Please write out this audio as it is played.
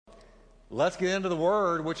let's get into the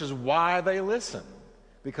Word, which is why they listen,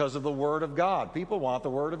 because of the Word of God. People want the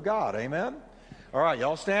Word of God. Amen? All right,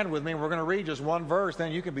 y'all stand with me. We're going to read just one verse,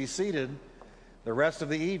 then you can be seated the rest of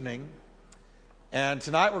the evening. And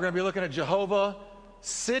tonight we're going to be looking at Jehovah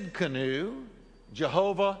Sidkenu,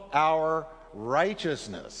 Jehovah our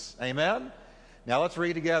righteousness. Amen? Now let's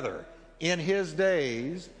read together. In his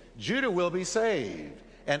days, Judah will be saved,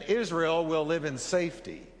 and Israel will live in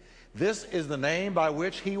safety. This is the name by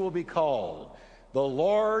which he will be called, the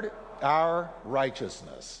Lord our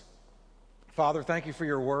righteousness. Father, thank you for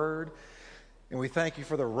your word, and we thank you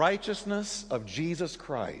for the righteousness of Jesus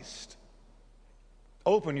Christ.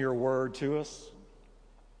 Open your word to us.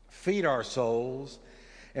 Feed our souls,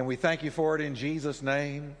 and we thank you for it in Jesus'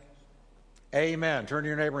 name. Amen. Turn to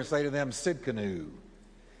your neighbor and say to them, Sidkenu.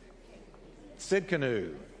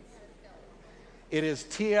 Sidkenu. It is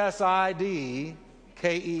T-S-I-D-K-E-N-U,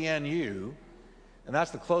 and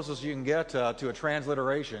that's the closest you can get to a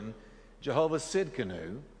transliteration, Jehovah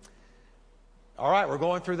Sidkenu. All right, we're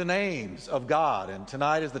going through the names of God, and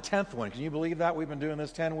tonight is the 10th one. Can you believe that? We've been doing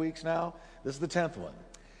this 10 weeks now. This is the 10th one.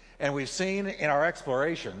 And we've seen in our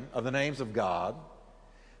exploration of the names of God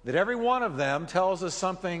that every one of them tells us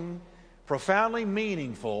something profoundly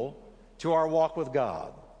meaningful to our walk with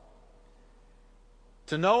God.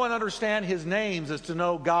 To know and understand his names is to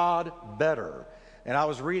know God better. And I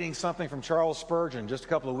was reading something from Charles Spurgeon just a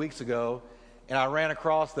couple of weeks ago, and I ran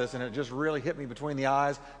across this, and it just really hit me between the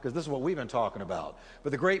eyes, because this is what we've been talking about.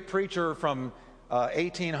 But the great preacher from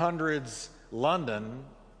 1800s London,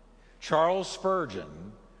 Charles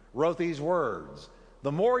Spurgeon, wrote these words: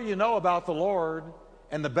 the more you know about the Lord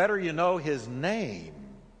and the better you know his name,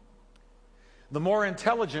 the more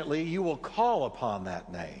intelligently you will call upon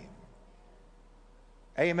that name.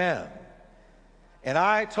 Amen. And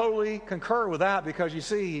I totally concur with that, because you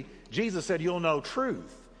see, Jesus said you'll know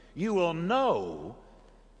truth. You will know,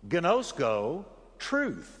 gnosko,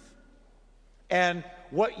 truth. And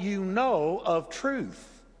what you know of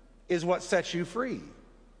truth is what sets you free.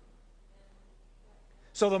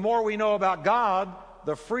 So the more we know about God,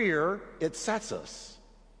 the freer it sets us.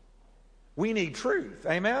 We need truth.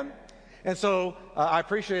 Amen? And so I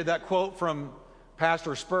appreciated that quote from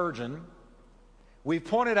Pastor Spurgeon. We've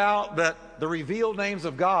pointed out that the revealed names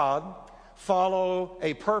of God follow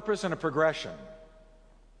a purpose and a progression,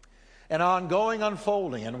 an ongoing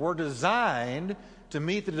unfolding, and were designed to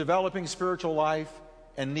meet the developing spiritual life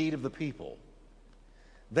and need of the people.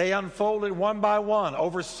 They unfolded one by one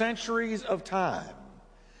over centuries of time.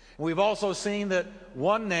 We've also seen that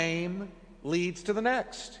one name leads to the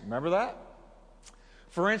next. Remember that?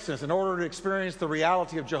 For instance, in order to experience the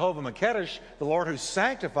reality of Jehovah Makedesh, the Lord who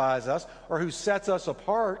sanctifies us, or who sets us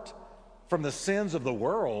apart from the sins of the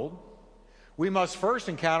world, we must first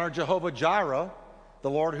encounter Jehovah Jireh, the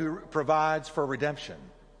Lord who provides for redemption.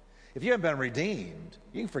 If you haven't been redeemed,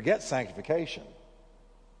 you can forget sanctification.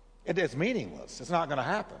 It's meaningless. It's not going to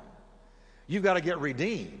happen. You've got to get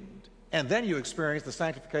redeemed, and then you experience the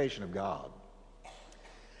sanctification of God.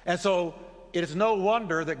 And so it is no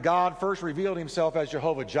wonder that God first revealed himself as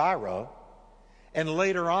Jehovah Jireh, and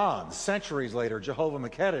later on, centuries later, Jehovah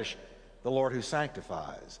Makedesh, the Lord who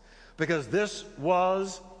sanctifies. Because this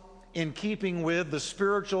was in keeping with the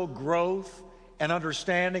spiritual growth and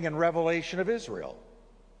understanding and revelation of Israel.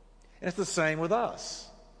 And it's the same with us.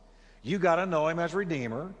 You got to know him as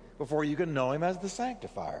Redeemer before you can know him as the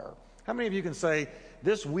Sanctifier. How many of you can say,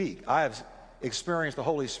 this week I have experienced the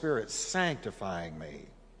Holy Spirit sanctifying me,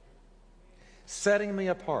 setting me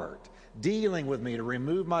apart, dealing with me to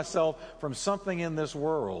remove myself from something in this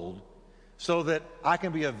world so that I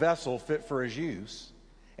can be a vessel fit for his use,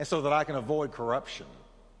 and so that I can avoid corruption?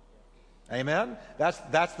 Amen?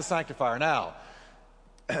 That's the Sanctifier. Now,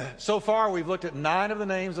 so far we've looked at 9 of the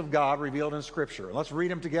names of God revealed in Scripture. Let's read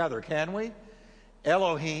them together, can we?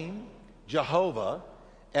 Elohim, Jehovah,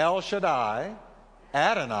 El Shaddai,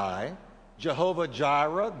 Adonai, Jehovah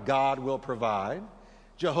Jireh, God will provide,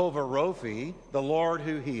 Jehovah Rophi, the Lord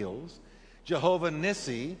who heals, Jehovah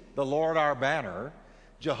Nissi, the Lord our banner,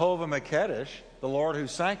 Jehovah Makedesh, the Lord who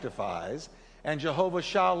sanctifies, and Jehovah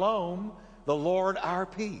Shalom, the Lord our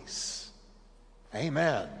peace.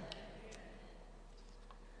 Amen.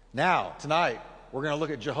 Now, tonight, we're going to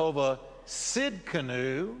look at Jehovah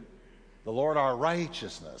Sidkenu, the Lord our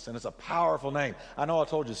righteousness. And it's a powerful name. I know I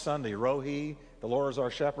told you Sunday, Rohi, the Lord is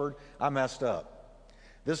our shepherd. I messed up.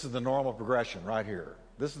 This is the normal progression right here.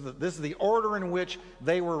 This is the order in which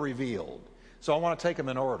they were revealed. So I want to take them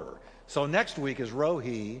in order. So next week is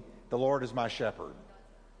Rohi, the Lord is my shepherd.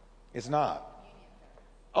 It's not.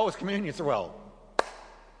 Oh, it's communion. Well,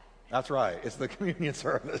 that's right. It's the communion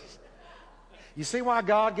service. You see why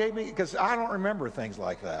God gave me? Because I don't remember things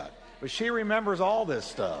like that. But she remembers all this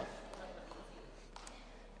stuff.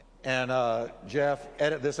 And Jeff,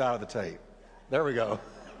 edit this out of the tape. There we go.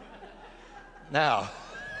 Now,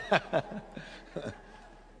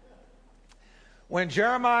 when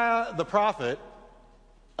Jeremiah the prophet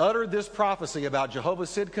uttered this prophecy about Jehovah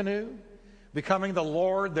Sidkenu becoming the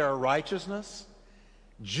Lord their righteousness,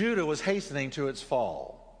 Judah was hastening to its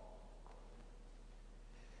fall.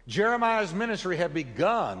 Jeremiah's ministry had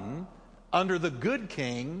begun under the good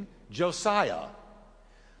king Josiah.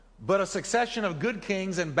 But a succession of good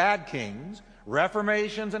kings and bad kings,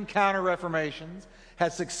 reformations and counter-reformations,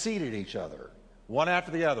 had succeeded each other, one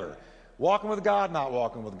after the other. Walking with God, not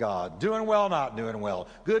walking with God. Doing well, not doing well.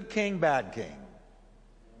 Good king, bad king.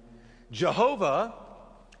 Jehovah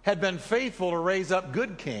had been faithful to raise up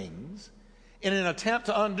good kings in an attempt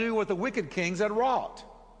to undo what the wicked kings had wrought,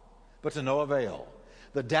 but to no avail.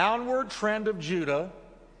 The downward trend of Judah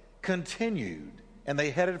continued, and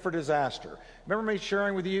they headed for disaster. Remember me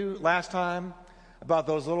sharing with you last time about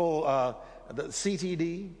those little the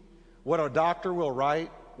CTD? What a doctor will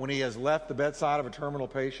write when he has left the bedside of a terminal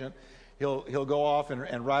patient. He'll go off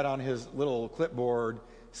and write on his little clipboard,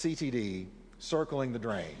 CTD, circling the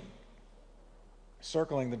drain.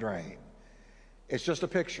 Circling the drain. It's just a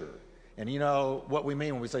picture. And you know what we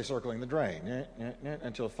mean when we say circling the drain.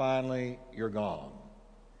 Until finally you're gone.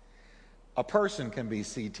 A person can be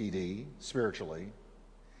CTD spiritually,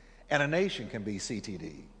 and a nation can be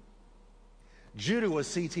CTD. Judah was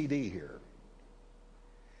CTD here.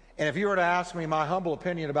 And if you were to ask me my humble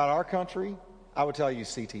opinion about our country, I would tell you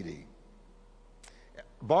CTD.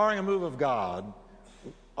 Barring a move of God,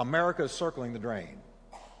 America is circling the drain.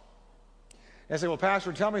 And I say, well,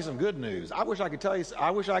 Pastor, tell me some good news. I wish I could tell you,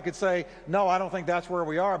 I wish I could say, no, I don't think that's where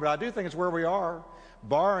we are, but I do think it's where we are,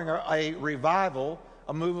 barring a revival,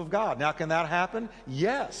 a move of God. Now, can that happen?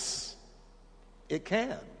 Yes, it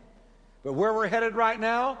can. But where we're headed right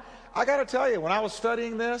now, I got to tell you, when I was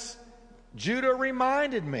studying this, Judah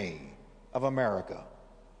reminded me of America.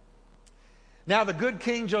 Now, the good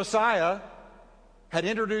King Josiah had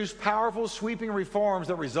introduced powerful, sweeping reforms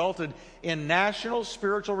that resulted in national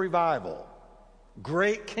spiritual revival.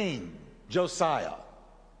 Great King Josiah.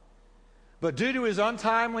 But due to his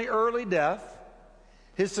untimely early death,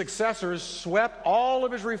 his successors swept all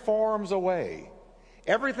of his reforms away.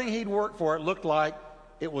 Everything he'd worked for, it looked like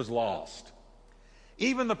it was lost.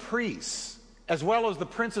 Even the priests, as well as the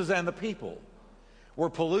princes and the people, were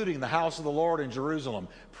polluting the house of the Lord in Jerusalem,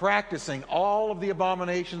 practicing all of the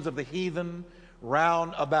abominations of the heathen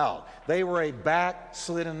round about. They were a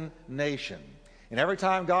backslidden nation. And every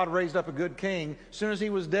time God raised up a good king, as soon as he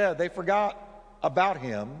was dead, they forgot about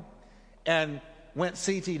him and went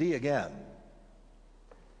CTD again.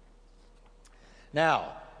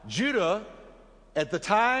 Now, Judah, at the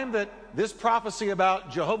time that this prophecy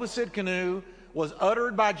about Jehovah Sidkenu was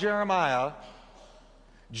uttered by Jeremiah,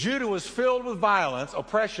 Judah was filled with violence,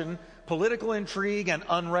 oppression, political intrigue, and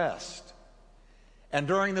unrest. And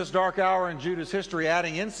during this dark hour in Judah's history,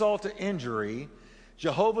 adding insult to injury,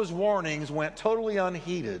 Jehovah's warnings went totally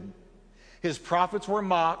unheeded. His prophets were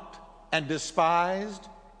mocked and despised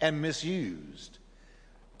and misused.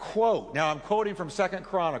 Quote, now I'm quoting from 2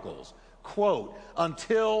 Chronicles, quote,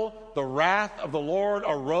 until the wrath of the Lord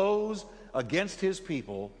arose against his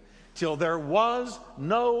people, till there was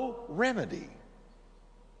no remedy.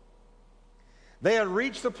 They had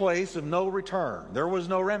reached the place of no return. There was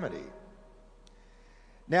no remedy.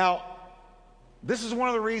 Now, this is one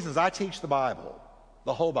of the reasons I teach the Bible.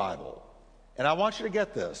 The whole Bible. And I want you to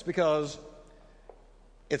get this, because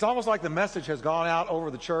it's almost like the message has gone out over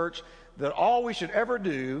the church that all we should ever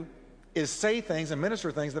do is say things and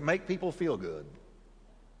minister things that make people feel good.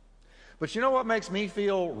 But you know what makes me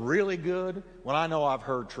feel really good? When I know I've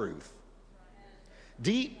heard truth.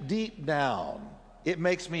 Deep, deep down, it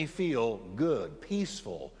makes me feel good,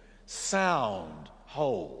 peaceful, sound,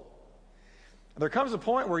 whole. There comes a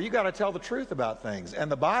point where you got to tell the truth about things,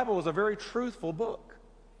 and the Bible is a very truthful book.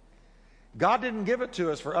 God didn't give it to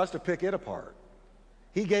us for us to pick it apart.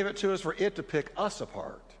 He gave it to us for it to pick us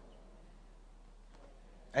apart.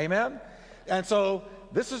 Amen? And so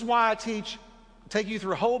this is why I take you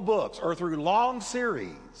through whole books or through long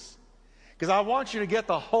series, because I want you to get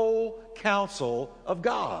the whole counsel of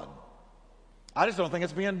God. I just don't think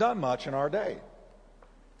it's being done much in our day.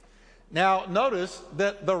 Now, notice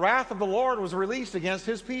that the wrath of the Lord was released against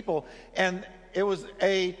his people, and it was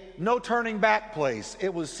a no turning back place.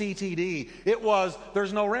 It was CTD. It was,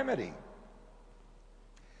 there's no remedy.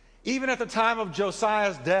 Even at the time of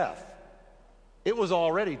Josiah's death, it was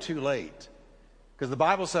already too late. Because the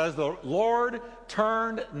Bible says the Lord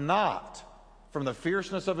turned not from the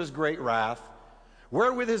fierceness of his great wrath,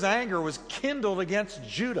 wherewith his anger was kindled against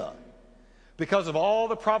Judah, because of all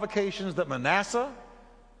the provocations that Manasseh,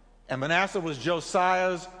 and Manasseh was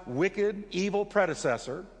Josiah's wicked, evil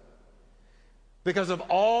predecessor, because of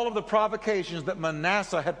all of the provocations that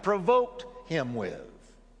Manasseh had provoked him with.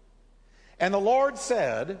 And the Lord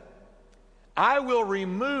said, I will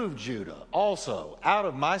remove Judah also out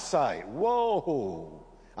of my sight. Whoa,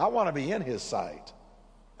 I want to be in his sight.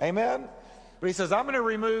 Amen? But he says, I'm going to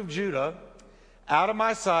remove Judah out of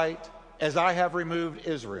my sight as I have removed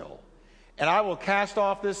Israel. And I will cast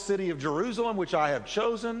off this city of Jerusalem, which I have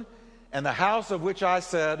chosen, and the house of which I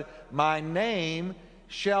said, my name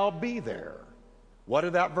shall be there. What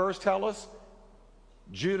did that verse tell us?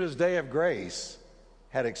 Judah's day of grace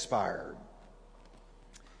had expired.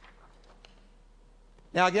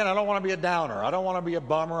 Now again, I don't want to be a downer. I don't want to be a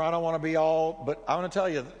bummer. I don't want to be all, but I want to tell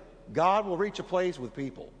you, God will reach a place with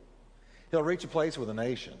people. He'll reach a place with a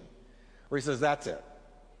nation where he says, that's it.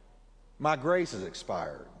 My grace has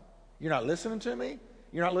expired. You're not listening to me.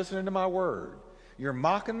 You're not listening to my word. You're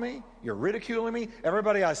mocking me. You're ridiculing me.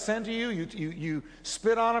 Everybody I send to you, you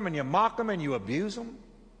spit on them and you mock them and you abuse them.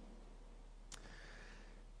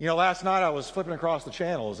 You know, last night I was flipping across the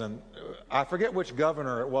channels, and I forget which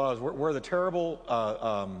governor it was, where the terrible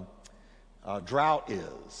drought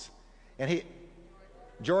is. And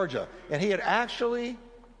Georgia. And he had actually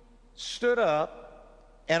stood up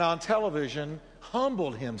and on television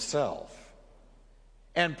humbled himself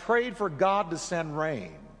and prayed for God to send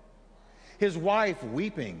rain. His wife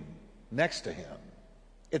weeping next to him.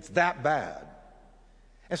 It's that bad.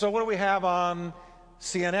 And so what do we have on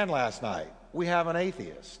CNN last night? We have an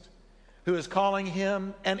atheist who is calling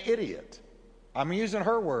him an idiot. I'm using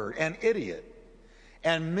her word, an idiot,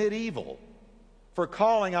 and medieval, for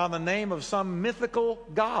calling on the name of some mythical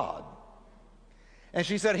god. And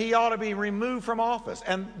she said he ought to be removed from office.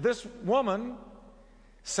 And this woman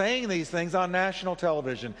saying these things on national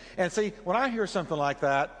television. And see, when I hear something like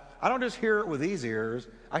that, I don't just hear it with these ears,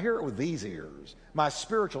 I hear it with these ears, my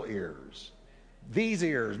spiritual ears, these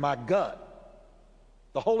ears, my gut.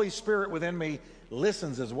 The Holy Spirit within me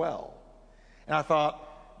listens as well. And I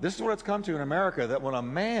thought, this is what it's come to in America, that when a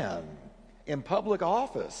man in public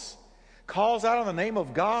office calls out in the name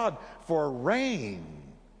of God for rain,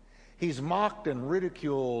 he's mocked and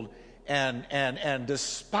ridiculed and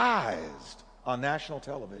despised on national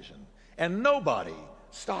television. And nobody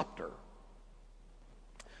stopped her.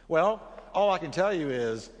 Well, all I can tell you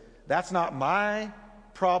is that's not my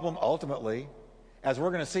problem ultimately. As we're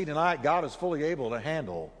going to see tonight, God is fully able to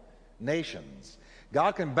handle nations.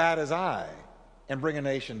 God can bat his eye and bring a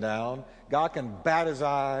nation down. God can bat his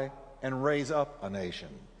eye and raise up a nation.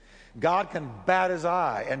 God can bat his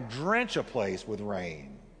eye and drench a place with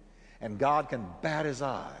rain. And God can bat his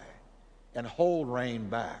eye and hold rain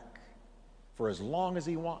back for as long as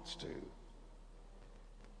he wants to.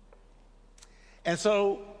 And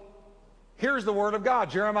so, here's the word of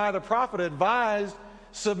God. Jeremiah the prophet advised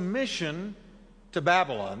submission to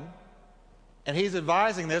Babylon, and he's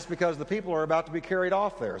advising this because the people are about to be carried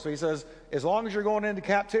off there. So he says, as long as you're going into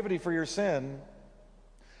captivity for your sin,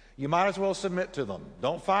 you might as well submit to them.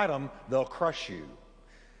 Don't fight them, they'll crush you.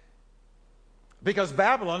 Because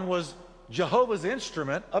Babylon was Jehovah's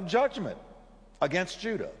instrument of judgment against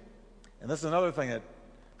Judah. And this is another thing that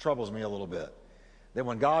troubles me a little bit, that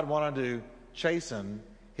when God wanted to chasten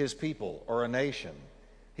his people or a nation,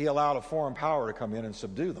 he allowed a foreign power to come in and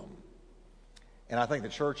subdue them. And I think the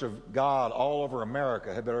Church of God all over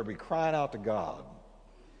America had better be crying out to God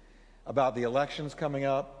about the elections coming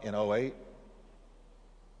up in 2008.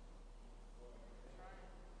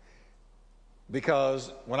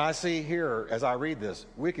 Because when I see here, as I read this,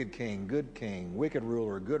 wicked king, wicked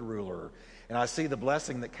ruler, good ruler, and I see the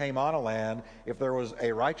blessing that came on a land if there was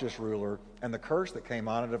a righteous ruler, and the curse that came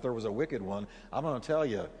on it if there was a wicked one, I'm going to tell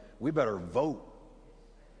you, we better vote.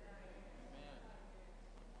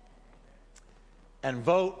 And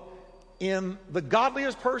vote in the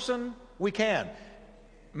godliest person we can.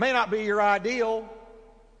 May not be your ideal,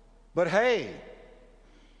 but hey,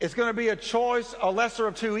 it's going to be a choice, a lesser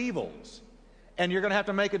of two evils. And you're going to have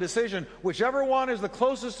to make a decision. Whichever one is the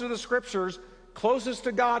closest to the scriptures, closest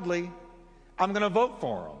to godly, I'm going to vote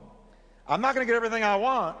for them. I'm not going to get everything I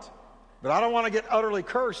want, but I don't want to get utterly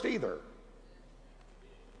cursed either.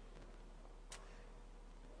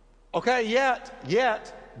 Okay,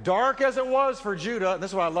 yet, dark as it was for Judah, and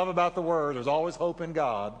this is what I love about the word, there's always hope in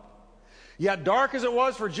God. Yet dark as it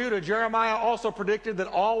was for Judah, Jeremiah also predicted that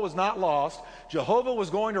all was not lost. Jehovah was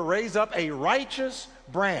going to raise up a righteous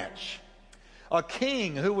branch, a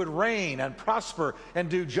king who would reign and prosper and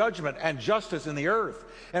do judgment and justice in the earth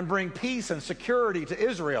and bring peace and security to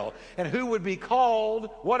Israel, and who would be called,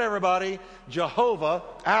 what everybody? Jehovah,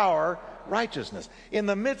 our righteousness. In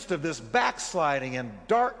the midst of this backsliding and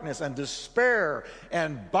darkness and despair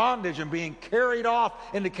and bondage and being carried off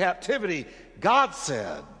into captivity, God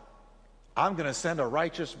said, I'm going to send a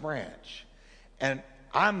righteous branch, and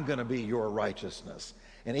I'm going to be your righteousness.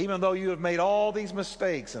 And even though you have made all these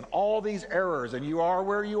mistakes and all these errors, and you are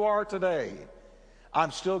where you are today,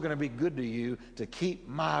 I'm still going to be good to you to keep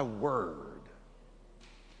my word.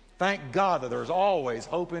 Thank God that there's always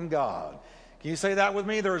hope in God. Can you say that with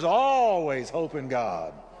me? There's always hope in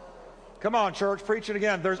God. Come on, church, preach it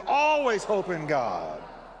again. There's always hope in God.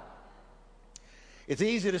 It's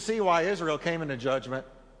easy to see why Israel came into judgment.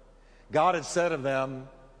 God had said of them,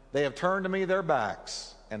 they have turned to me their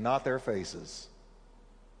backs and not their faces.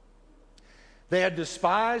 They had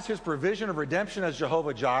despised his provision of redemption as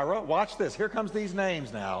Jehovah Jireh. Watch this. Here comes these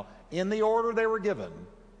names now, in the order they were given.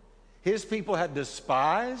 His people had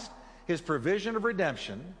despised his provision of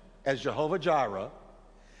redemption as Jehovah Jireh.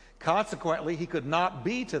 Consequently, he could not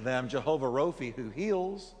be to them Jehovah Rophi, who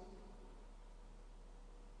heals.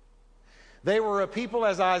 They were a people,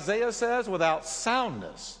 as Isaiah says, without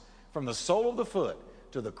soundness from the sole of the foot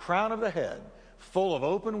to the crown of the head, full of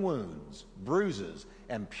open wounds, bruises,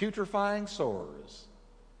 and putrefying sores.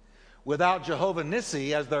 Without Jehovah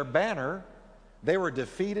Nissi as their banner, they were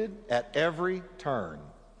defeated at every turn.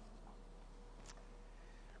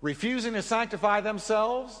 Refusing to sanctify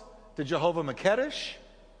themselves to Jehovah Makedesh,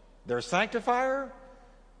 their sanctifier,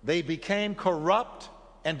 they became corrupt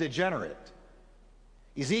and degenerate.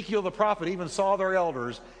 Ezekiel the prophet even saw their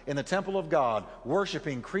elders in the temple of God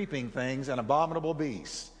worshiping creeping things and abominable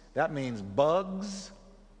beasts. That means bugs,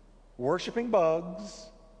 worshiping bugs,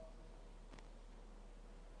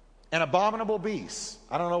 and abominable beasts.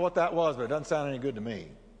 I don't know what that was, but it doesn't sound any good to me.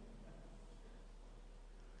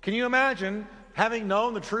 Can you imagine having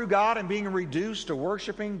known the true God and being reduced to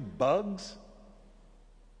worshiping bugs?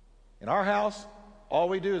 In our house, all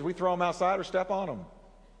we do is we throw them outside or step on them.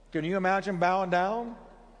 Can you imagine bowing down?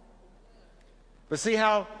 But see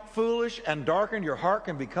how foolish and darkened your heart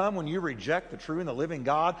can become when you reject the true and the living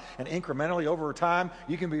God, and incrementally over time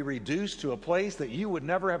you can be reduced to a place that you would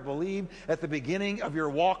never have believed at the beginning of your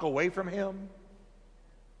walk away from him.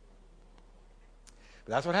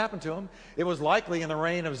 But that's what happened to him. It was likely in the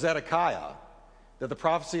reign of Zedekiah that the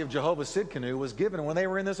prophecy of Jehovah Sidkenu was given when they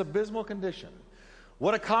were in this abysmal condition.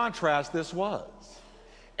 What a contrast this was.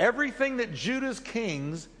 Everything that Judah's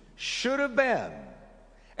kings should have been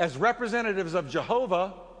as representatives of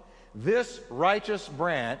Jehovah, this righteous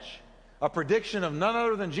branch, a prediction of none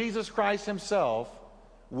other than Jesus Christ himself,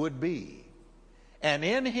 would be. And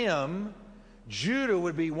in him, Judah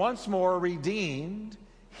would be once more redeemed,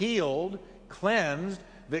 healed, cleansed,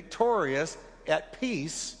 victorious, at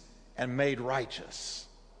peace, and made righteous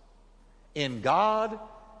in God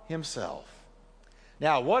himself.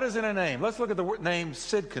 Now, what is in a name? Let's look at the name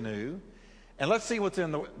Sidkenu, and let's see what's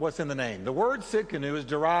in the name. The word Sidkenu is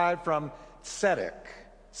derived from tzedek,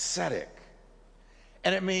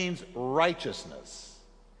 and it means righteousness.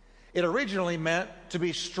 It originally meant to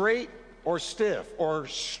be straight or stiff or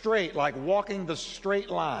straight, like walking the straight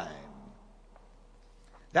line.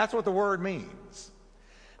 That's what the word means.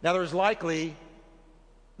 Now, there's likely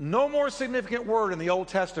no more significant word in the Old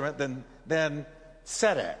Testament than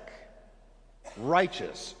tzedek,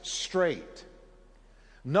 righteous, straight.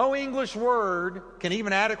 No English word can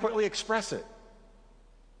even adequately express it.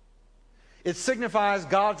 It signifies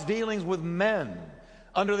God's dealings with men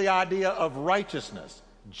under the idea of righteousness,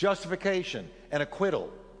 justification, and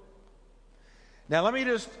acquittal. Now, let me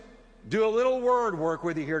just do a little word work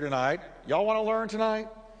with you here tonight. Y'all want to learn tonight?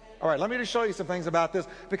 All right, let me just show you some things about this,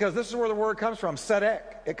 because this is where the word comes from, tzedek.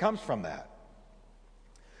 It comes from that.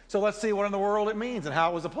 So let's see what in the world it means and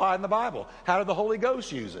how it was applied in the Bible. How did the Holy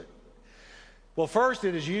Ghost use it? Well, first,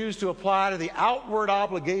 it is used to apply to the outward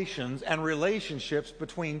obligations and relationships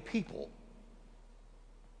between people.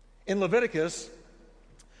 In Leviticus,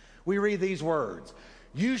 we read these words: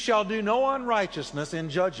 "You shall do no unrighteousness in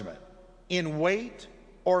judgment, in weight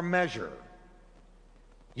or measure.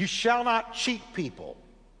 You shall not cheat people."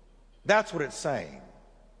 That's what it's saying.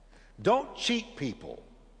 Don't cheat people.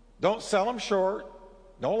 Don't sell them short.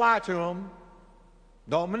 Don't lie to them.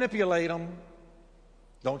 Don't manipulate them.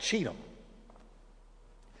 Don't cheat them.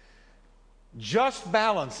 Just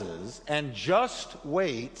balances and just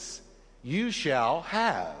weights you shall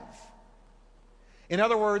have. In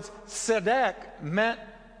other words, tzedek meant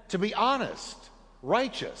to be honest,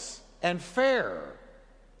 righteous, and fair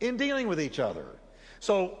in dealing with each other.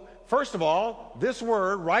 So, first of all, this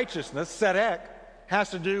word, righteousness, tzedek, has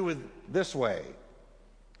to do with this way.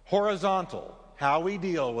 Horizontal, how we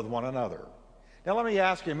deal with one another. Now let me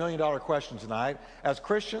ask you $1 million question tonight. As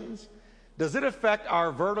Christians, does it affect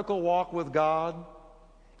our vertical walk with God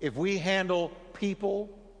if we handle people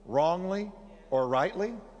wrongly or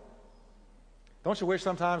rightly? Don't you wish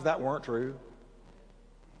sometimes that weren't true?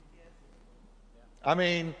 I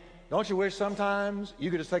mean, don't you wish sometimes you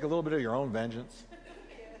could just take a little bit of your own vengeance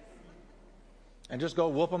and just go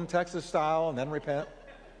whoop them Texas style and then repent?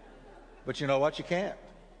 But you know what? You can't.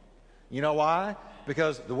 You know why?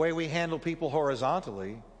 Because the way we handle people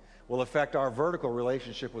horizontally will affect our vertical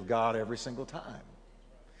relationship with God every single time.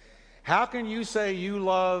 How can you say you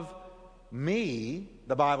love me,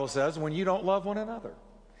 the Bible says, when you don't love one another?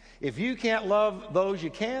 If you can't love those you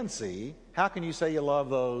can see, how can you say you love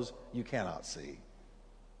those you cannot see?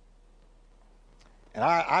 And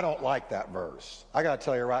I don't like that verse. I got to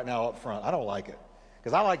tell you right now up front, I don't like it.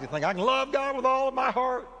 Because I like to think I can love God with all of my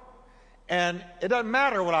heart. And it doesn't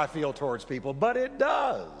matter what I feel towards people, but it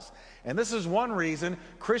does. And this is one reason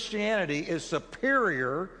Christianity is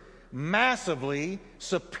superior, massively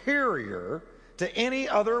superior to any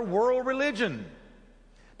other world religion.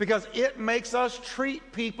 Because it makes us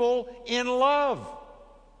treat people in love.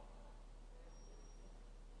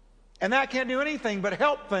 And that can't do anything but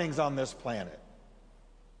help things on this planet.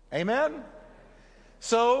 Amen?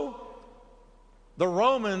 So, the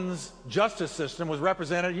Romans' justice system was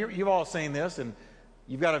represented, you've all seen this, and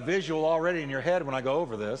you've got a visual already in your head when I go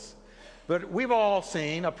over this, but we've all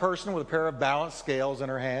seen a person with a pair of balanced scales in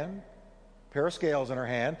her hand,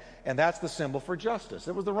 and that's the symbol for justice.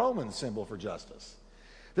 It was the Roman symbol for justice.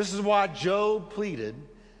 This is why Job pleaded,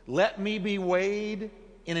 "Let me be weighed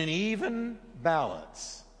in an even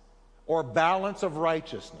balance," or balance of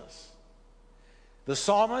righteousness. The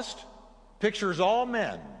psalmist pictures all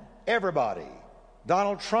men, everybody,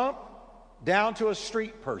 Donald Trump down to a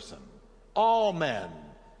street person, all men,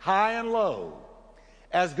 high and low,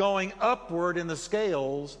 as going upward in the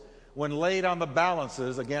scales when laid on the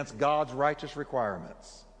balances against God's righteous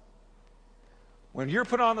requirements. When you're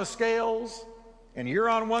put on the scales, and you're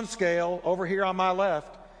on one scale, over here on my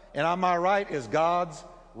left, and on my right is God's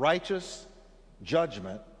righteous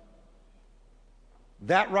judgment.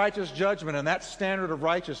 That righteous judgment and that standard of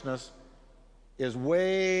righteousness is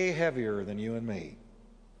way heavier than you and me.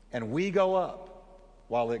 And we go up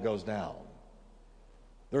while it goes down.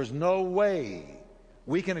 There's no way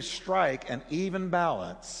we can strike an even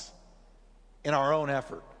balance in our own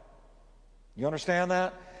effort. You understand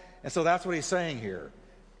that? And so that's what he's saying here.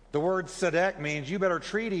 The word tzedek means you better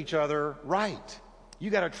treat each other right. You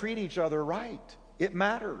got to treat each other right. It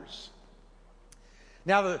matters.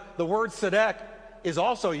 Now, the word tzedek is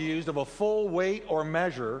also used of a full weight or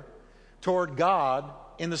measure toward God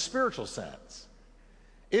in the spiritual sense.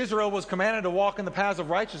 Israel was commanded to walk in the paths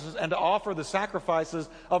of righteousness and to offer the sacrifices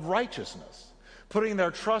of righteousness, putting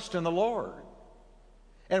their trust in the Lord.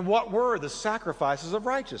 And what were the sacrifices of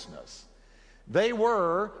righteousness? They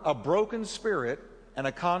were a broken spirit and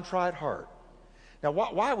a contrite heart. Now,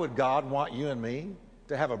 why would God want you and me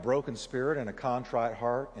to have a broken spirit and a contrite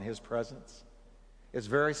heart in His presence? It's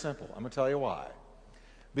very simple. I'm going to tell you why.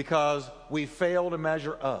 Because we fail to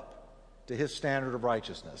measure up to His standard of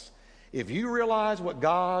righteousness. If you realize what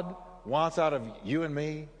God wants out of you and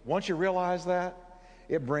me, once you realize that,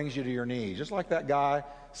 it brings you to your knees. Just like that guy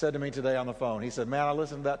said to me today on the phone. He said, "Man, I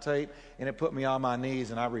listened to that tape and it put me on my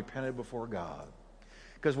knees and I repented before God."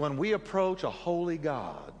 Because when we approach a holy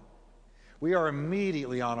God, we are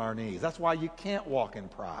immediately on our knees. That's why you can't walk in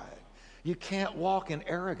pride. You can't walk in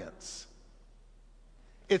arrogance.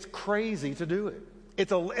 It's crazy to do it.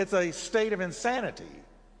 It's a state of insanity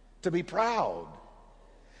to be proud.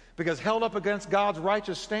 Because held up against God's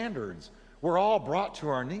righteous standards, we're all brought to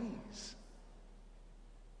our knees.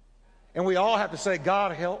 And we all have to say,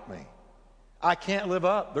 "God, help me. I can't live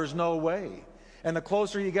up. There's no way." And the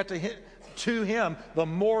closer you get to Him, the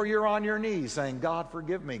more you're on your knees saying, "God,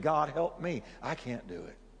 forgive me. God, help me. I can't do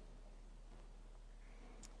it."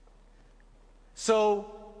 So,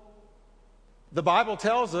 the Bible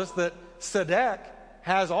tells us that tzedek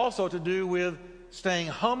has also to do with staying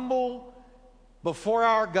humble before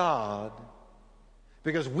our God,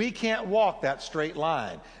 because we can't walk that straight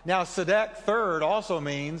line. Now, tzedek, third, also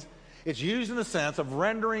means it's used in the sense of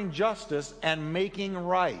rendering justice and making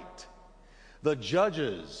right. The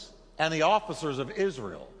judges and the officers of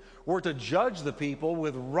Israel were to judge the people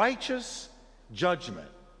with righteous judgment.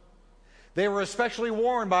 They were especially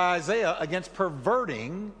warned by Isaiah against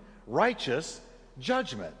perverting righteous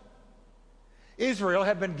judgment. Israel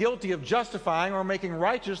had been guilty of justifying or making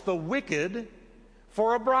righteous the wicked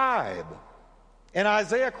for a bribe. And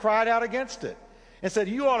Isaiah cried out against it and said,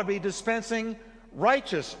 you ought to be dispensing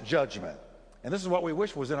righteous judgment. And this is what we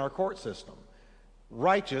wish was in our court system.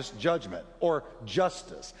 Righteous judgment or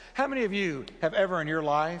justice. How many of you have ever in your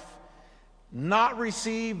life not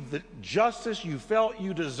received the justice you felt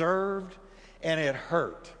you deserved and it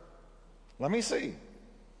hurt? Let me see.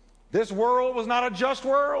 This world was not a just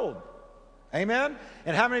world. Amen?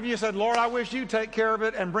 And how many of you said, Lord, I wish you'd take care of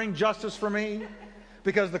it and bring justice for me?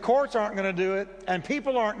 Because the courts aren't going to do it and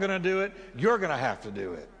people aren't going to do it. You're going to have to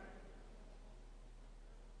do it.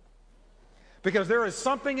 Because there is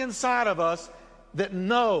something inside of us that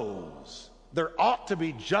knows there ought to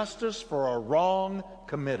be justice for a wrong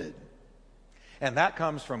committed. And that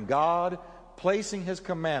comes from God placing his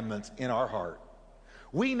commandments in our heart.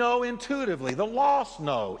 We know intuitively, the lost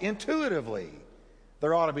know intuitively,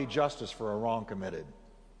 there ought to be justice for a wrong committed.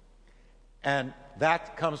 And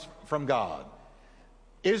that comes from God.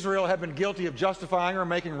 Israel had been guilty of justifying or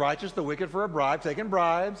making righteous the wicked for a bribe, taking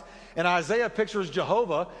bribes. And Isaiah pictures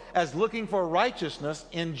Jehovah as looking for righteousness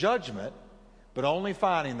in judgment, but only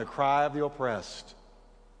finding the cry of the oppressed.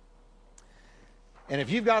 And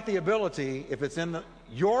if you've got the ability, if it's in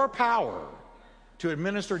your power to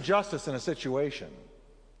administer justice in a situation,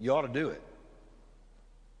 you ought to do it.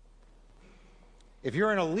 If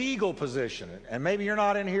you're in a legal position, and maybe you're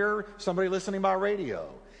not in here, somebody listening by radio,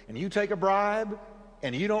 and you take a bribe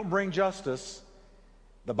and you don't bring justice,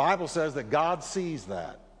 the Bible says that God sees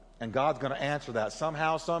that, and God's going to answer that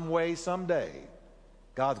somehow, some way, someday.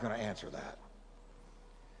 God's going to answer that.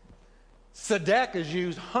 Tzedek is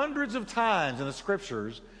used hundreds of times in the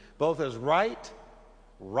scriptures, both as right,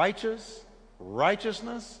 righteous,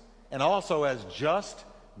 righteousness, and also as just,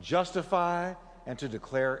 justify, and to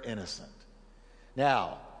declare innocent.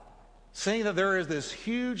 Now, seeing that there is this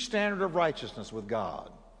huge standard of righteousness with God,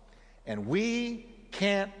 and we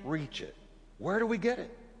can't reach it, where do we get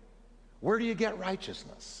it? Where do you get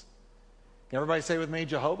righteousness? Can everybody say with me,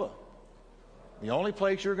 Jehovah? The only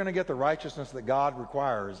place you're going to get the righteousness that God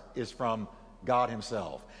requires is from God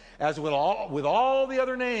himself. As with all the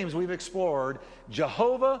other names we've explored,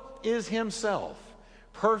 Jehovah is himself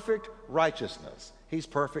perfect righteousness. He's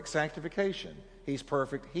perfect sanctification. He's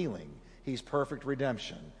perfect healing. He's perfect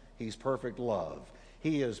redemption. He's perfect love.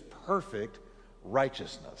 He is perfect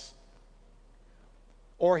righteousness.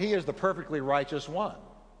 Or he is the perfectly righteous one.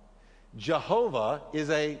 Jehovah is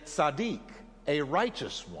a tzaddik, a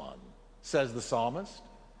righteous one, says the psalmist.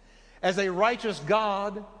 As a righteous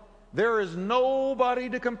God, there is nobody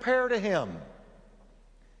to compare to him,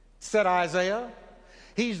 said Isaiah.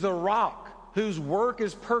 He's the rock whose work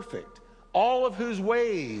is perfect, all of whose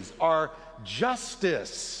ways are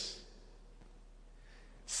justice.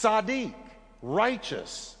 Tzaddik,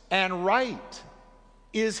 righteous and right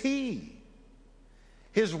is he.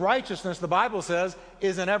 His righteousness, the Bible says,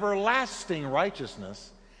 is an everlasting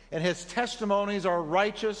righteousness, and his testimonies are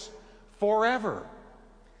righteous forever.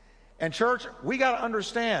 And church, we got to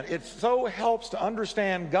understand, it so helps to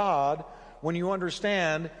understand God when you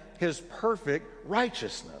understand his perfect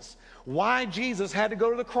righteousness. Why Jesus had to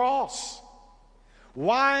go to the cross.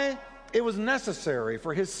 Why it was necessary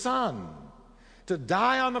for his son to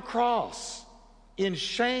die on the cross in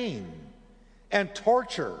shame and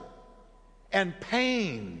torture and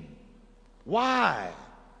pain. Why?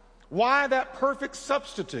 Why that perfect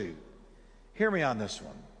substitute? Hear me on this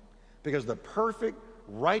one. Because the perfect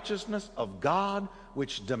righteousness of God,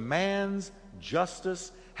 which demands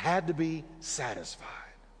justice, had to be satisfied.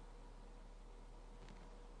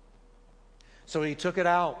 So he took it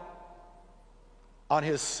out on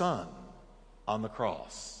his son on the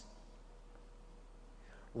cross.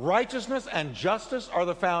 Righteousness and justice are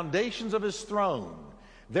the foundations of his throne.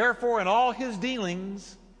 Therefore, in all his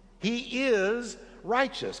dealings, he is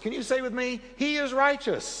righteous. Can you say with me, he is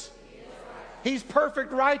righteous? He's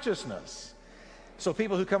perfect righteousness. So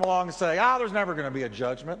people who come along and say, there's never going to be a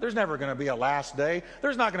judgment. There's never going to be a last day.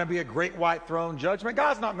 There's not going to be a great white throne judgment.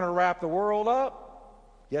 God's not going to wrap the world up.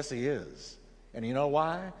 Yes, he is. And you know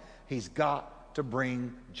why? He's got to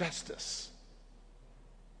bring justice.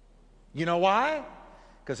 You know why?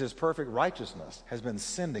 Because his perfect righteousness has been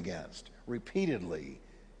sinned against repeatedly,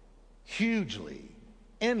 hugely,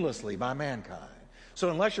 endlessly by mankind. So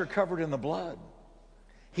unless you're covered in the blood,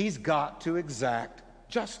 he's got to exact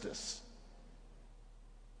justice.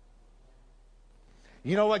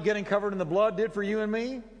 You know what getting covered in the blood did for you and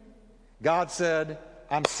me? God said,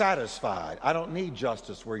 I'm satisfied. I don't need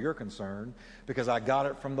justice where you're concerned because I got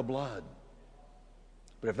it from the blood.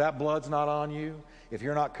 But if that blood's not on you, if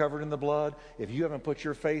you're not covered in the blood, if you haven't put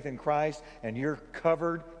your faith in Christ and you're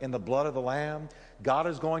covered in the blood of the Lamb, God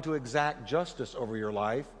is going to exact justice over your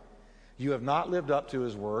life. You have not lived up to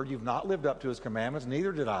His word. You've not lived up to His commandments.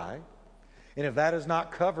 Neither did I. And if that is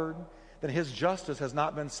not covered, then His justice has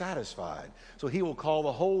not been satisfied. So He will call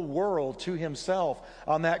the whole world to Himself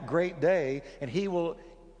on that great day, and He will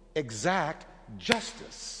exact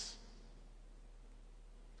justice.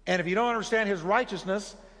 And if you don't understand His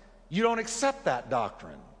righteousness, you don't accept that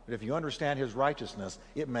doctrine. But if you understand His righteousness,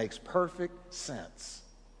 it makes perfect sense.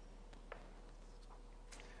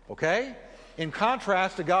 Okay? In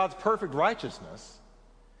contrast to God's perfect righteousness,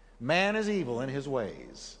 man is evil in his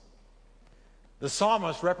ways. The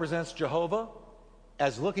psalmist represents Jehovah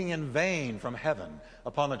as looking in vain from heaven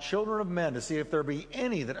upon the children of men to see if there be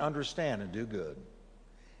any that understand and do good.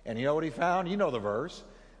 And you know what he found? You know the verse.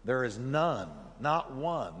 There is none, not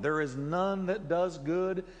one. There is none that does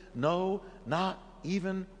good, no, not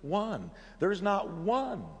even one. There's not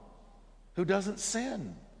one who doesn't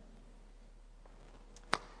sin.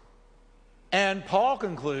 And Paul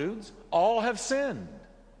concludes, all have sinned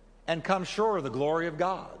and come short of the glory of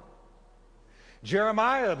God.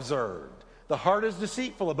 Jeremiah observed, the heart is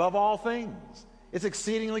deceitful above all things. It's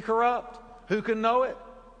exceedingly corrupt. Who can know it?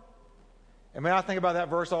 I mean, I think about that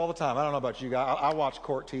verse all the time. I don't know about you guys. I watch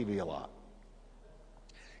court TV a lot.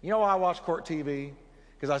 You know why I watch court TV?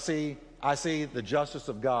 Because I see the justice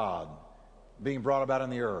of God being brought about in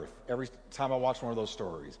the earth every time I watch one of those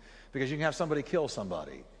stories. Because you can have somebody kill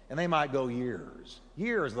somebody, and they might go years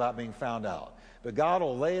without being found out. But God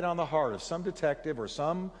will lay it on the heart of some detective or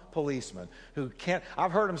some policeman who can't.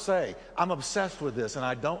 I've heard him say, I'm obsessed with this, and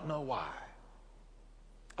I don't know why.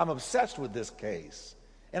 I'm obsessed with this case,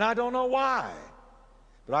 and I don't know why.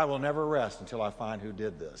 But I will never rest until I find who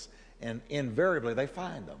did this. And invariably, they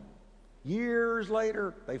find them. Years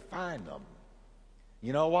later, they find them.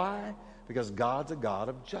 You know why? Because God's a God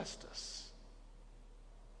of justice.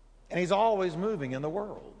 And He's always moving in the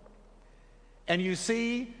world. And you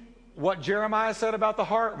see what Jeremiah said about the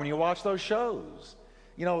heart when you watch those shows.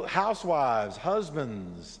 You know, housewives,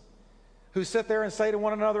 husbands, who sit there and say to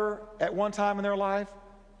one another at one time in their life,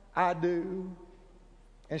 I do.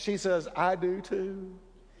 And she says, I do too.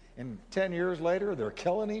 And 10 years later, they're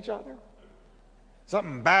killing each other.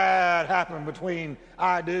 Something bad happened between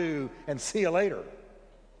I do and see you later.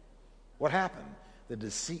 What happened? The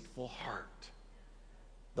deceitful heart.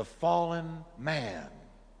 The fallen man.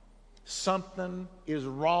 Something is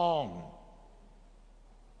wrong.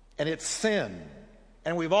 And it's sin.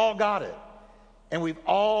 And we've all got it. And we've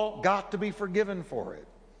all got to be forgiven for it.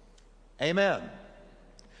 Amen.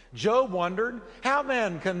 Job wondered, how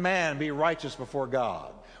then can man be righteous before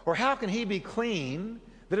God? Or how can he be clean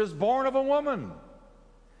that is born of a woman?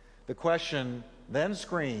 The question then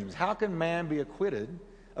screams, how can man be acquitted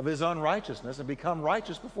of his unrighteousness and become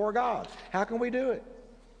righteous before God? How can we do it?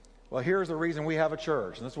 Well, here's the reason we have a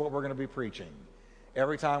church, and this is what we're going to be preaching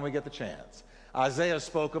every time we get the chance. Isaiah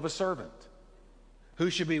spoke of a servant who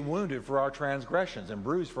should be wounded for our transgressions and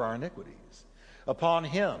bruised for our iniquities. Upon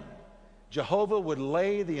him, Jehovah would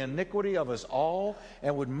lay the iniquity of us all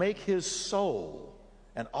and would make his soul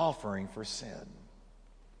an offering for sin.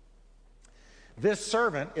 This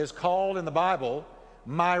servant is called in the Bible,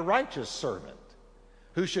 my righteous servant,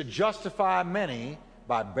 who should justify many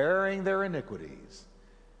by bearing their iniquities.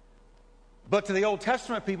 But to the Old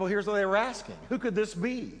Testament people, here's what they were asking. Who could this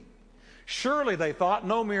be? Surely, they thought,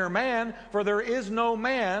 no mere man, for there is no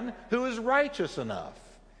man who is righteous enough.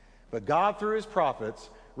 But God, through his prophets,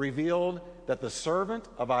 revealed that the servant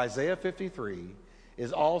of Isaiah 53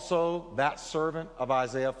 is also that servant of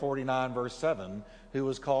Isaiah 49, verse 7, who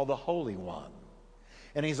is called the Holy One.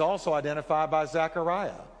 And he's also identified by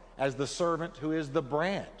Zechariah as the servant who is the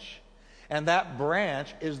branch. And that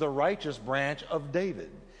branch is the righteous branch of David.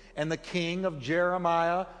 And the king of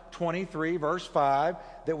Jeremiah 23, verse 5,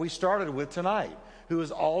 that we started with tonight, who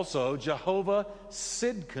is also Jehovah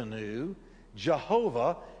Sidkenu,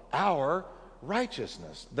 Jehovah, our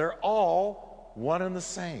righteousness. They're all one and the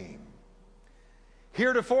same.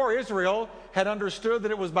 Heretofore, Israel had understood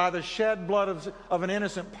that it was by the shed blood of an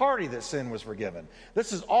innocent party that sin was forgiven.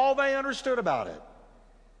 This is all they understood about it.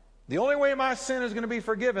 The only way my sin is going to be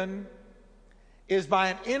forgiven is by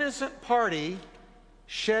an innocent party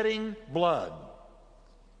shedding blood.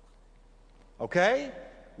 Okay?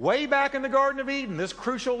 Way back in the Garden of Eden, this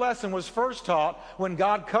crucial lesson was first taught when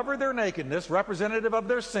God covered their nakedness, representative of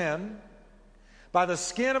their sin, by the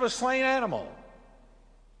skin of a slain animal.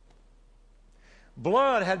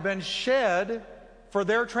 Blood had been shed for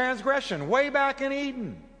their transgression way back in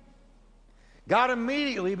Eden. God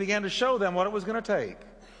immediately began to show them what it was going to take.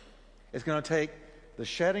 It's going to take the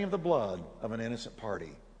shedding of the blood of an innocent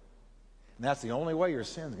party. And that's the only way your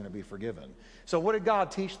sin's going to be forgiven. So what did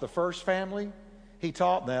God teach the first family? He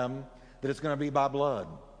taught them that it's going to be by blood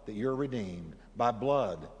that you're redeemed, by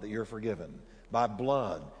blood that you're forgiven, by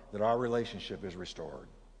blood that our relationship is restored.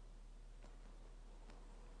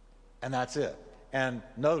 And that's it. And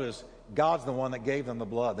notice, God's the one that gave them the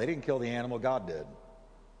blood. They didn't kill the animal, God did.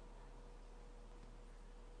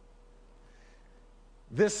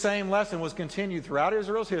 This same lesson was continued throughout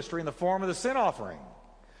Israel's history in the form of the sin offering,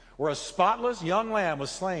 where a spotless young lamb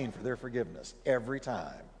was slain for their forgiveness every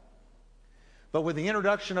time. But with the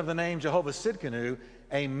introduction of the name Jehovah Sidkenu,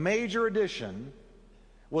 a major addition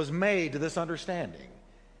was made to this understanding.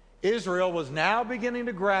 Israel was now beginning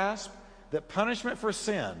to grasp that punishment for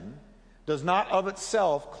sin does not of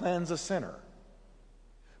itself cleanse a sinner,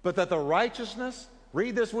 but that the righteousness,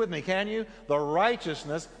 read this with me, can you? The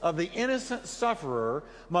righteousness of the innocent sufferer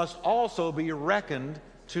must also be reckoned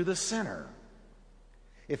to the sinner,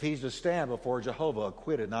 if he's to stand before Jehovah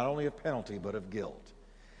acquitted not only of penalty but of guilt.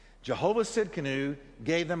 Jehovah Sidkenu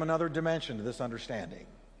gave them another dimension to this understanding.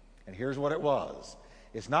 And here's what it was.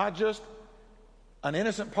 It's not just an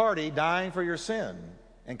innocent party dying for your sin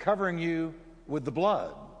and covering you with the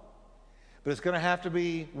blood, but it's going to have to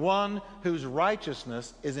be one whose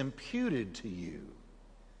righteousness is imputed to you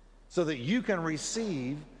so that you can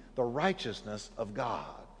receive the righteousness of God.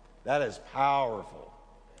 That is powerful.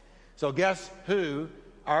 So guess who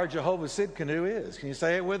our Jehovah Sidkenu is? Can you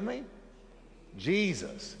say it with me?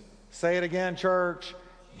 Jesus. Say it again, church.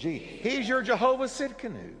 He's your Jehovah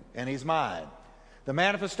Sidkenu, and he's mine. The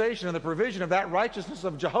manifestation and the provision of that righteousness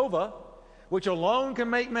of Jehovah, which alone can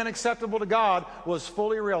make men acceptable to God, was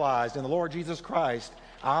fully realized in the Lord Jesus Christ,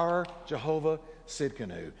 our Jehovah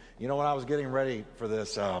Sidkenu. You know, when I was getting ready for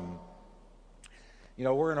this,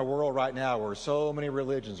 we're in a world right now where so many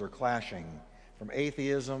religions are clashing, from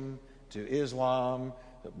atheism to Islam,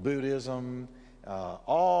 to Buddhism,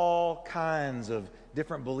 all kinds of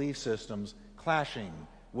different belief systems clashing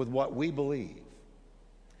with what we believe.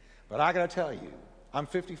 But I got to tell you, I'm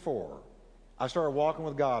 54. I started walking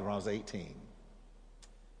with God when I was 18.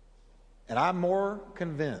 And I'm more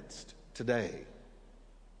convinced today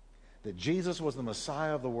that Jesus was the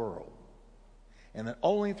Messiah of the world, and that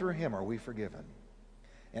only through him are we forgiven,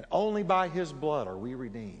 and only by his blood are we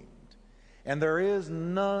redeemed. And there is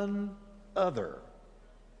none other,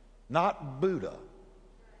 not Buddha,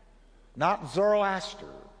 not Zoroaster,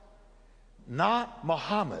 not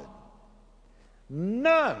Muhammad,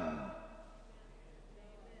 none.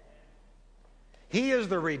 He is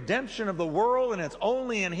the redemption of the world, and it's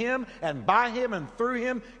only in him and by him and through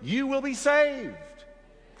him you will be saved.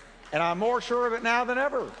 And I'm more sure of it now than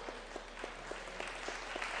ever.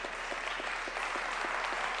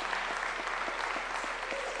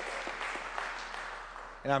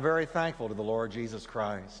 And I'm very thankful to the Lord Jesus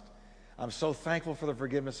Christ. I'm so thankful for the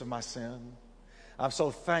forgiveness of my sin. I'm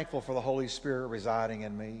so thankful for the Holy Spirit residing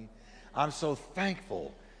in me. I'm so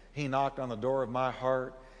thankful he knocked on the door of my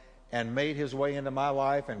heart and made his way into my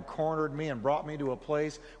life and cornered me and brought me to a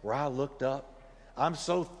place where I looked up. I'm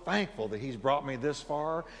so thankful that he's brought me this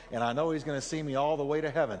far, and I know he's going to see me all the way to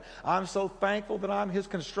heaven. I'm so thankful that I'm his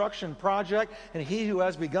construction project, and he who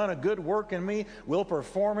has begun a good work in me will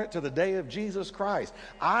perform it to the day of Jesus Christ.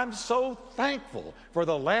 I'm so thankful for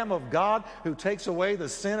the Lamb of God who takes away the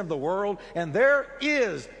sin of the world, and there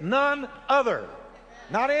is none other,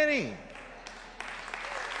 not any.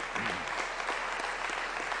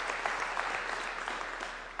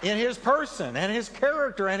 In his person and his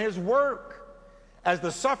character and his work as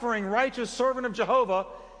the suffering righteous servant of Jehovah,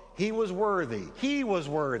 he was worthy. He was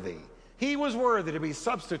worthy. He was worthy to be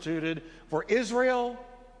substituted for Israel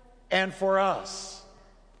and for us.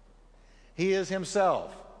 He is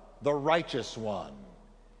himself the righteous one.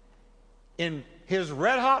 In his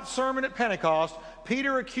red-hot sermon at Pentecost,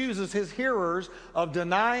 Peter accuses his hearers of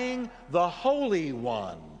denying the Holy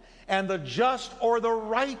One and the just or the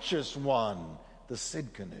righteous one, the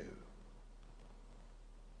Sidkenu.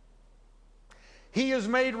 He has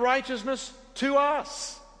made righteousness to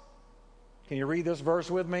us. Can you read this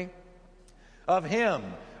verse with me? Of him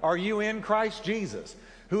are you in Christ Jesus,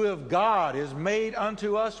 who of God is made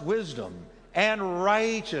unto us wisdom and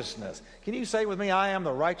righteousness. Can you say with me, I am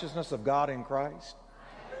the righteousness of God in Christ?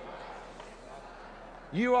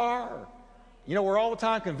 You are. You know, we're all the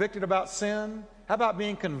time convicted about sin. How about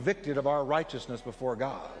being convicted of our righteousness before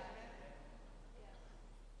God?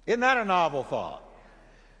 Isn't that a novel thought?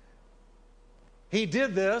 He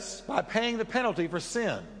did this by paying the penalty for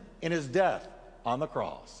sin in his death on the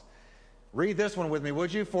cross. Read this one with me,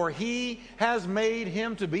 would you? For he has made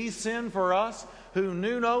him to be sin for us who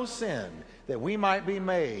knew no sin, that we might be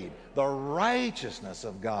made the righteousness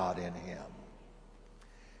of God in him.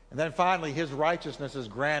 And then finally, his righteousness is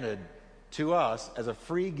granted to us as a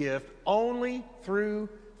free gift only through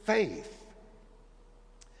faith.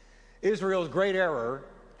 Israel's great error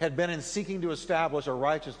had been in seeking to establish a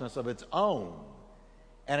righteousness of its own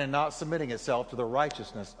and in not submitting itself to the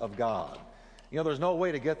righteousness of God. You know, there's no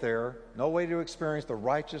way to get there, no way to experience the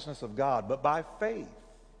righteousness of God but by faith.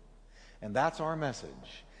 And that's our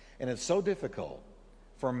message. And it's so difficult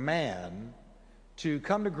for man to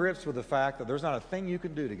come to grips with the fact that there's not a thing you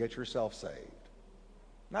can do to get yourself saved.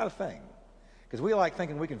 Not a thing. Because we like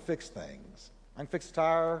thinking we can fix things. I can fix a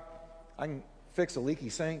tire. I can fix a leaky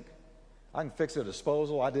sink. I can fix a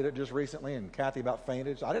disposal. I did it just recently, and Kathy about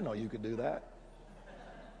fainted. I didn't know you could do that.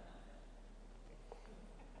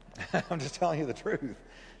 I'm just telling you the truth.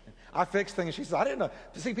 I fix things. She says, I didn't know.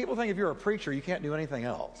 See, people think if you're a preacher, you can't do anything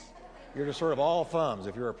else. You're just sort of all thumbs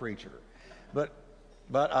if you're a preacher. But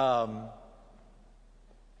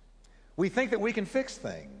we think that we can fix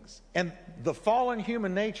things. And the fallen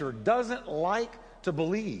human nature doesn't like to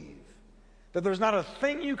believe that there's not a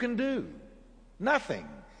thing you can do. Nothing.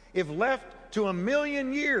 If left to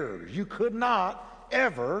 1,000,000 years, you could not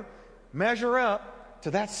ever measure up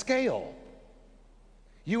to that scale.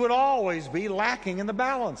 You would always be lacking in the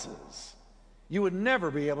balances. You would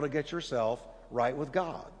never be able to get yourself right with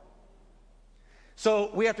God.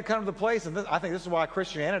 So we have to come to the place, and I think this is why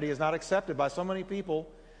Christianity is not accepted by so many people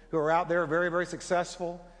who are out there very, very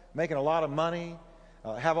successful, making a lot of money,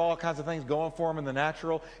 have all kinds of things going for them in the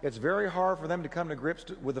natural. It's very hard for them to come to grips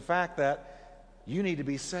with the fact that you need to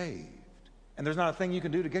be saved. And there's not a thing you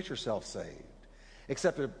can do to get yourself saved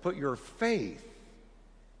except to put your faith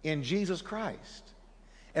in Jesus Christ.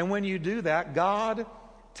 And when you do that, God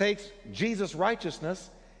takes Jesus' righteousness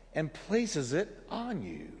and places it on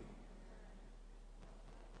you.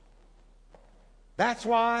 That's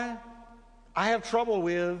why I have trouble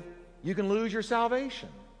with you can lose your salvation.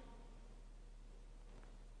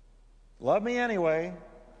 Love me anyway.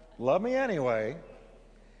 Love me anyway.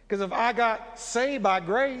 Because if I got saved by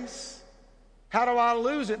grace, how do I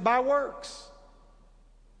lose it by works?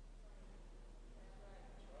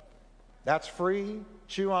 That's free.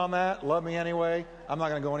 Chew on that. Love me anyway. I'm not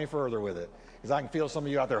going to go any further with it. Because I can feel some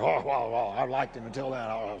of you out there, I liked him until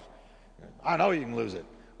then. I know you can lose it.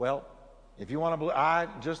 Well, if you want to, I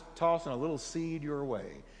just tossing a little seed your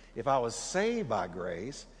way. If I was saved by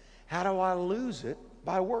grace, how do I lose it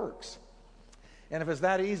by works? And if it's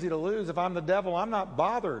that easy to lose, if I'm the devil, I'm not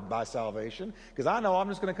bothered by salvation because I know I'm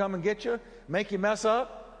just going to come and get you, make you mess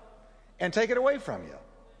up, and take it away from you.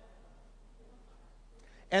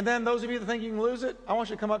 And then those of you that think you can lose it, I want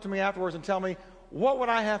you to come up to me afterwards and tell me, what would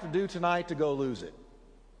I have to do tonight to go lose it?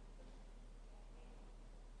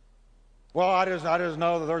 Well, I just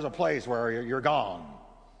know that there's a place where you're gone.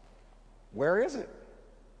 Where is it?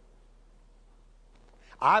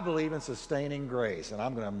 I believe in sustaining grace, and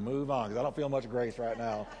I'm going to move on because I don't feel much grace right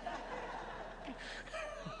now.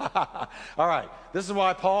 All right. This is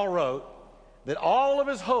why Paul wrote that all of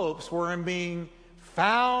his hopes were in being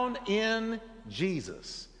found in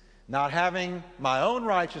Jesus. Not having my own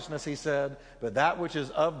righteousness, he said, but that which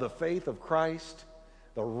is of the faith of Christ,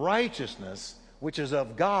 the righteousness which is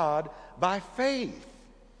of God by faith.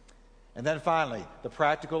 And then finally, the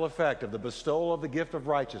practical effect of the bestowal of the gift of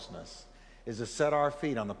righteousness is to set our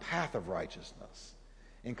feet on the path of righteousness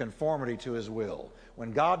in conformity to his will.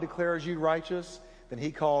 When God declares you righteous, then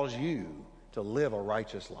he calls you to live a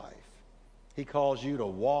righteous life. He calls you to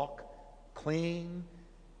walk clean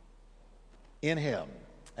in him.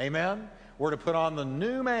 Amen? We're to put on the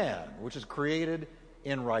new man, which is created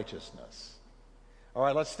in righteousness. All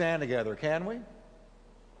right, let's stand together, can we?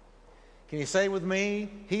 Can you say with me,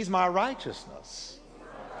 he's my righteousness.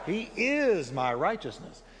 He is my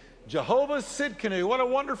righteousness. Jehovah Sidkenu, what a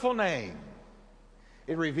wonderful name.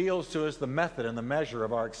 It reveals to us the method and the measure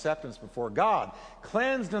of our acceptance before God,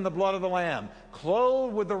 cleansed in the blood of the Lamb,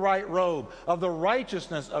 clothed with the right robe of the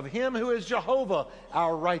righteousness of him who is Jehovah,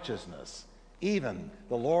 our righteousness, even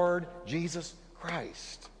the Lord Jesus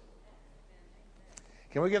Christ.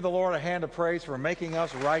 Can we give the Lord a hand of praise for making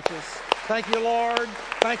us righteous? Thank you, Lord.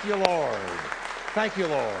 Thank you, Lord. Thank you,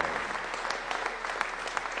 Lord.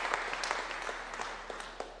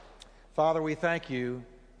 Father, we thank you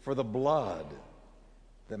for the blood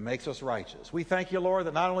that makes us righteous. We thank you, Lord,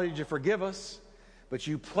 that not only did you forgive us, but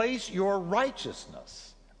you place your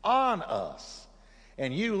righteousness on us,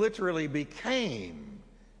 and you literally became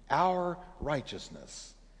our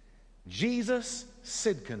righteousness. Jesus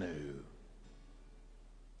Sidkenu.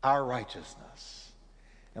 our righteousness.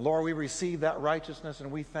 And Lord, we receive that righteousness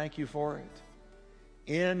and we thank you for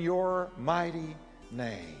it. In your mighty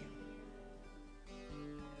name.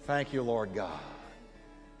 Thank you, Lord God.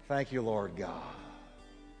 Thank you, Lord God.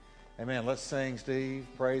 Amen. Let's sing, Steve.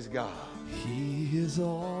 Praise God. He is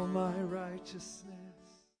all my righteousness.